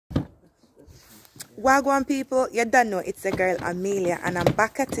Wagwan people, you don't know, it's a girl Amelia, and I'm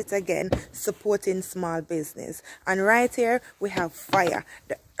back at it again, supporting small business. And right here we have Fire,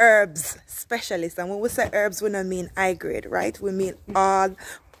 the herbs specialist. And when we say herbs, we don't mean high grade, right? We mean all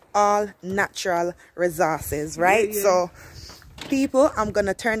natural resources, right? Yeah. So people, I'm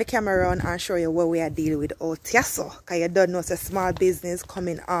gonna turn the camera around and show you what we are dealing with out here. So, cause you don't know, it's a small business come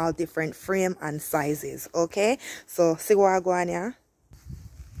in all different frame and sizes. Okay, so see what I go on here.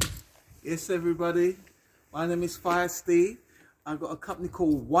 Yes, everybody. My name is Fire Steve. I've got a company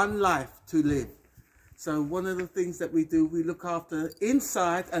called One Life to Live. So one of the things that we do, we look after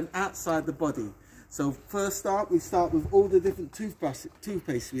inside and outside the body. So first we start with all the different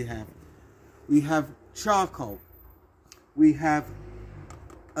toothpaste we have. We have charcoal. We have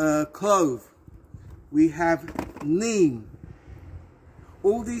clove. We have neem.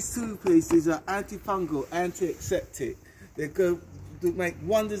 All these toothpastes are antifungal, antiseptic. They go to make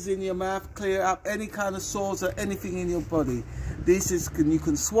wonders in your mouth, clear up any kind of sores or anything in your body. This is, you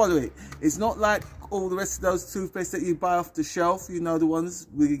can swallow it. It's not like all the rest of those toothpaste that you buy off the shelf, you know, the ones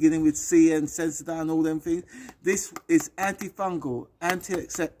we're beginning with C and Sensodyne, all them things. This is antifungal,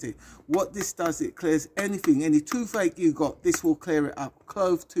 antiseptic. What this does, it clears anything, any toothache you got, this will clear it up.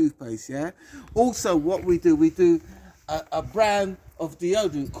 Clove toothpaste, yeah? Also, what we do a brand of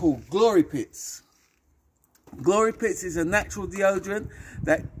deodorant called Glory Pits. Glory Pits is a natural deodorant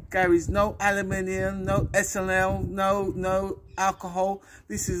that carries no aluminium, no SNL, no alcohol.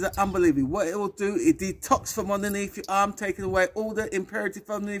 This is unbelievable. What it will do, it detox from underneath your arm, taking away all the impurity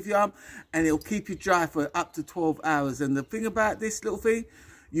from underneath your arm, and it will keep you dry for up to 12 hours. And the thing about this little thing,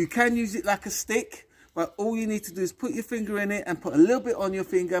 you can use it like a stick, but all you need to do is put your finger in it and put a little bit on your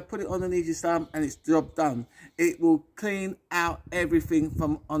finger, put it underneath your thumb, and it's job done. It will clean out everything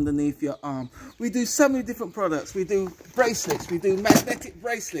from underneath your arm. We do so many different products. We do bracelets, we do magnetic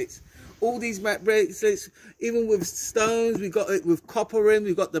bracelets. All these bracelets, even with stones, we got it with copper in,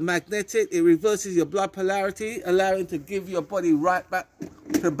 we've got the magnetic, it reverses your blood polarity, allowing to give your body right back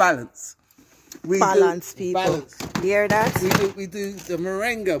to balance. Balance, people. Balance. You hear that? We do the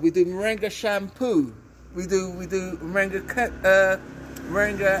moringa. We do moringa shampoo. We do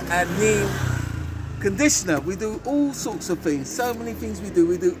moringa and neem conditioner. We do all sorts of things. So many things we do.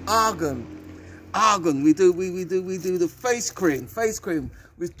 We do argan. We do the face cream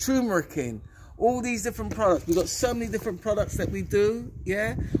with turmeric in. All these different products. We've got so many different products that we do.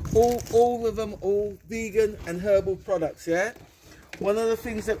 Yeah, all of them all vegan and herbal products. Yeah. One of the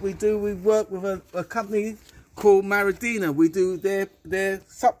things that we do, we work with a company called Maradina. We do their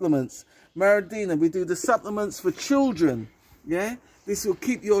supplements. Maradina, we do the supplements for children. Yeah, this will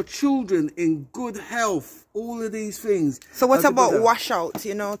keep your children in good health. All of these things. So what about washout?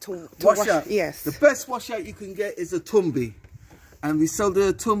 You know, to wash out. Yes. The best washout you can get is a tumbi. And we sell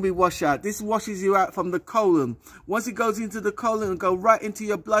the Tumbi washout. This washes you out from the colon. Once it goes into the colon and go right into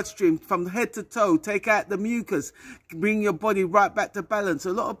your bloodstream from head to toe, take out the mucus, bring your body right back to balance.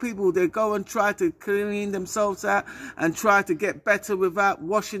 A lot of people, they go and try to clean themselves out and try to get better without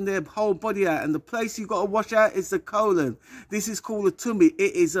washing their whole body out. And the place you got to wash out is the colon. This is called a Tumbi.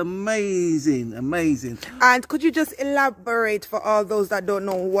 It is amazing, amazing. And could you just elaborate for all those that don't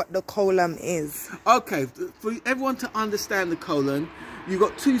know what the colon is? Okay, for everyone to understand the colon, you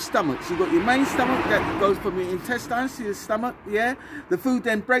got two stomachs. You got your main stomach that goes from your intestines to your stomach, yeah? The food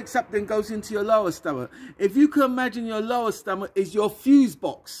then breaks up, then goes into your lower stomach. If you can imagine your lower stomach is your fuse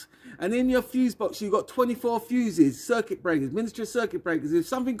box. And in your fuse box, you've got 24 fuses, circuit breakers, miniature circuit breakers. If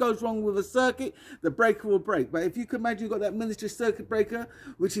something goes wrong with a circuit, the breaker will break. But if you can imagine you've got that miniature circuit breaker,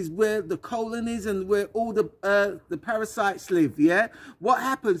 which is where the colon is and where all the parasites live, yeah? What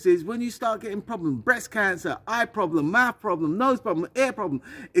happens is when you start getting problems, breast cancer, eye problem, mouth problem, nose problem, air problem,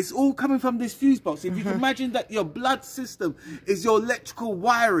 it's all coming from this fuse box. If you can imagine that your blood system is your electrical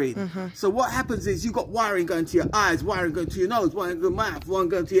wiring. So what happens is you've got wiring going to your eyes, wiring going to your nose, wiring going to your mouth, one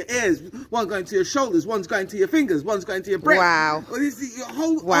going to your ears, one going to your shoulders, one's going to your fingers, one's going to your brain. Wow. Your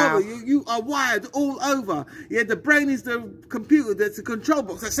whole over. You are wired all over. Yeah, the brain is the computer, that's the control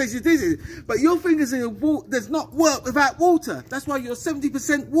box that says you do this. But your fingers in your water does not work without water. That's why you're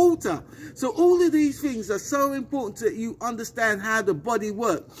 70% water. So all of these things are so important that you understand how the body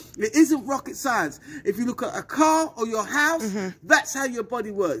works. It isn't rocket science. If you look at a car or your house, that's how your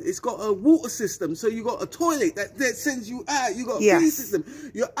body works. It's got a water system. So you got a toilet that sends you out. You got a feeding system.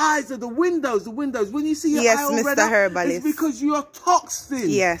 Your eye eyes are the windows. When you see your eye all red up, it's because you're toxin.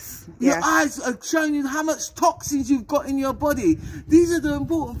 Yes. Your eyes are showing you how much toxins you've got in your body. These are the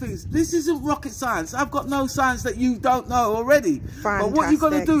important things. This isn't rocket science. I've got no science that you don't know already. Fantastic. But what you've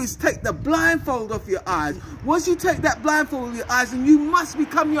got to do is take the blindfold off your eyes. Once you take that blindfold off your eyes, and you must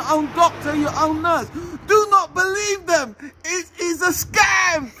become your own doctor, your own nurse. Do not believe them. It is a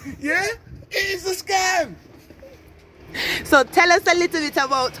scam. Yeah? It is a scam. So tell us a little bit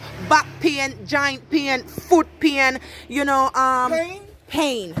about back pain, joint pain, foot pain, you know,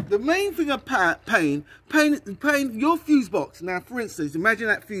 pain. The main thing of pain, your fuse box. Now, for instance, imagine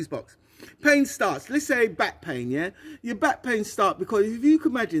that fuse box. Pain starts, let's say back pain, yeah? Your back pain starts because if you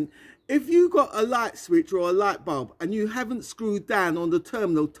can imagine, if you got a light switch or a light bulb and you haven't screwed down on the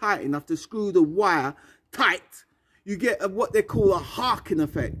terminal tight enough to screw the wire tight, you get what they call a harking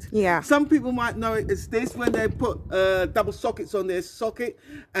effect. Yeah. Some people might know it as this, when they put double sockets on their socket,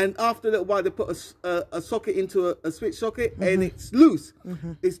 and after a little while they put a socket into a switch socket, and it's loose.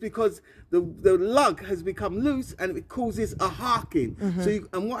 It's because the lug has become loose and it causes a harking. So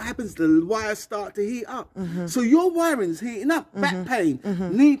and what happens? The wires start to heat up. So your wiring is heating up. Back pain,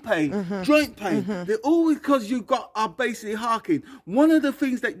 knee pain, joint pain. They're all because are basically harking. One of the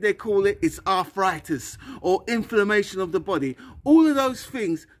things that they call it is arthritis or inflammation of the body. All of those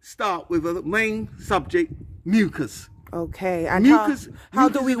things start with a main subject, mucus. Okay, and how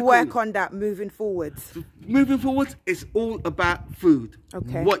do we work on that moving forwards? Moving forwards, it's all about food.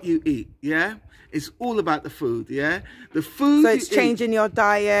 Okay. What you eat, yeah? It's all about the food, yeah? The food. So it's changing your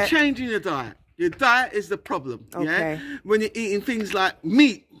diet. Changing your diet. Your diet is the problem, okay. Yeah? When you're eating things like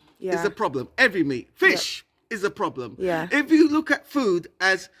meat, is the problem. Every meat. Fish is a problem. Yeah. If you look at food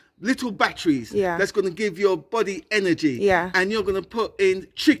as little batteries that's going to give your body energy, and you're going to put in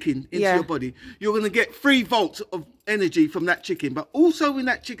chicken into your body, you're going to get 3 volts of energy from that chicken, but also in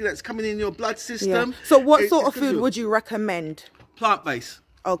that chicken that's coming in your blood system. So what sort of food would you recommend? Plant-based.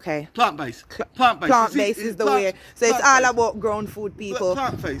 Okay. Plant-based. Plant-based is the way. So it's all about grown food, people.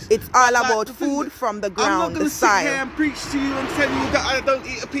 Plant-based. It's all about food from the ground, I'm not going the to sit soil. here and preach to you and tell you that I don't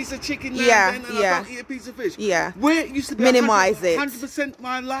eat a piece of chicken now and then, and I don't eat a piece of fish. Yeah. Where it used to be minimize 100%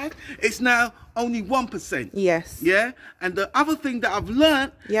 my life, it's now only 1%. Yes. Yeah. And the other thing that I've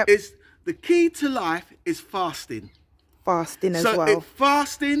learned is the key to life is fasting. Fasting as well. So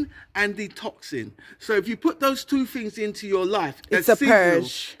fasting and detoxing. So if you put those 2 things into your life, it's a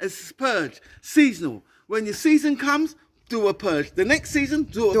purge. It's a purge. Seasonal. When your season comes, do a purge. The next season,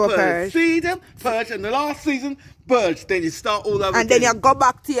 do a purge. Season, purge, and the last season, purge. Then you start all over and again. Then you go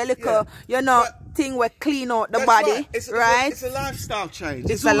back to your little, you know, thing where clean out the body, right? It's a lifestyle change.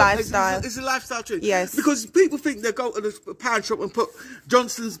 It's a lifestyle. It's a lifestyle change. Yes. Because people think they go to the pound shop and put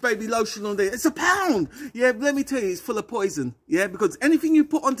Johnson's baby lotion on there. It's a pound. Yeah, let me tell you, it's full of poison. Yeah, because anything you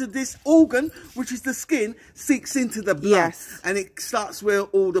put onto this organ, which is the skin, seeps into the blood. Yes. And it starts where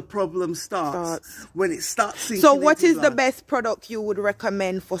all the problems start. When it starts sinking. So what is the best product you would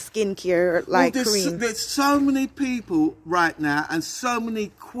recommend for skincare, like cream? There's so many people right now and so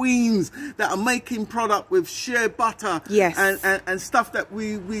many queens that are making product with shea butter and stuff that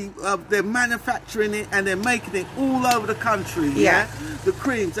they're manufacturing it and they're making it all over the country. The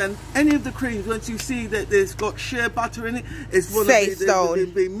creams, and any of the creams, once you see that there's got shea butter in it, it's one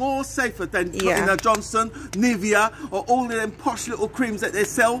of be more safer than putting a Johnson, Nivea, or all of them posh little creams that they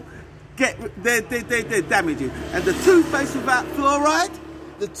sell. They damage you. And the toothpaste without fluoride,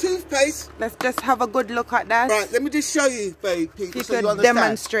 the toothpaste. Let's just have a good look at that. Right, let me just show you, people, you so you could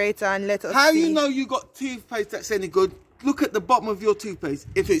demonstrate and let us how see. you know you got toothpaste that's any good. Look at the bottom of your toothpaste.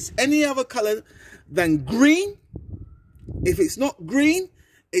 If it's any other color than green, if it's not green,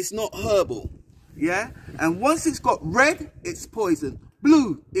 it's not herbal. Yeah? And once it's got red, it's poison.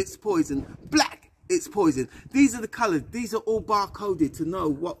 Blue, it's poison. Black, it's poison. These are the colors. These are all barcoded to know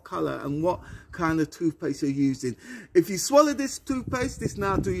what color and what kind of toothpaste you're using. If you swallow this toothpaste, this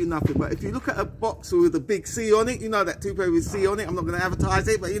now do you nothing. But if you look at a box with a big C on it, you know that toothpaste with C on it. I'm not going to advertise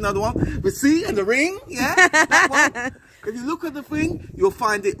it, but you know the one with C and the ring. Yeah, that one. If you look at the thing, you'll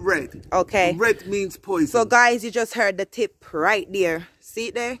find it red. Okay. And red means poison. So guys, you just heard the tip right there. See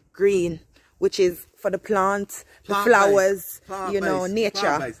it there? Green, which is for the plants, the flowers, you know,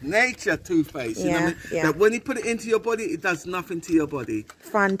 nature. Nature toothpaste. You know what I mean? That when you put it into your body, it does nothing to your body.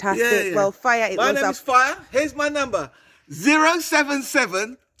 Fantastic. Well, Fire, my name is Fire. Here's my number.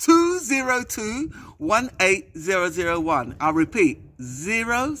 077 202 18001. I'll repeat.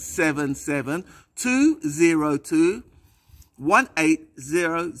 077 202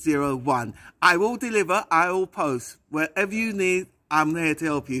 18001. I will deliver. I will post. Wherever you need, I'm here to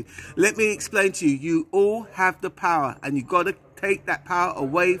help you. Let me explain to you. You all have the power, and you got to take that power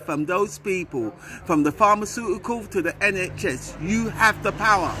away from those people, from the pharmaceutical to the NHS. You have the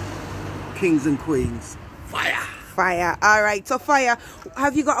power, kings and queens. Fire! Fire. All right. So, Fire,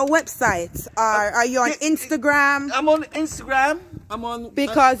 have you got a website? Or are you on Instagram? I'm on Instagram. I'm on...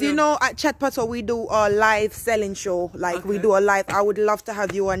 Because, you know, at Chat Pato, we do a live selling show. Like, we do a live... I would love to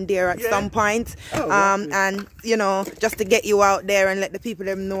have you on there at some point. And, you know, just to get you out there and let the people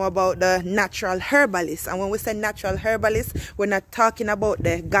them know about the natural herbalist. And when we say natural herbalist, we're not talking about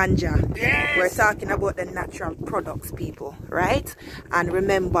the ganja. Yes. We're talking about the natural products, people. Right? And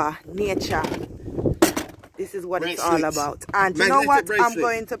remember, nature... This is what it's all about. And you know what? I'm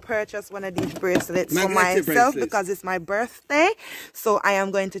going to purchase one of these bracelets for myself because it's my birthday. So I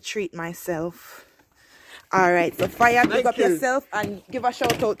am going to treat myself. All right. So Fire, pick up yourself and give a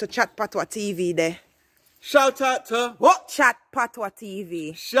shout out to Chat Patwa TV there. Shout out to what? Chat Patwa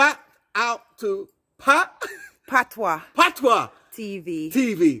TV. Shout out to Patwa TV.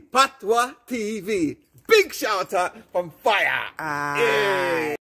 TV. Patwa TV. Big shout out from Fire. Yeah.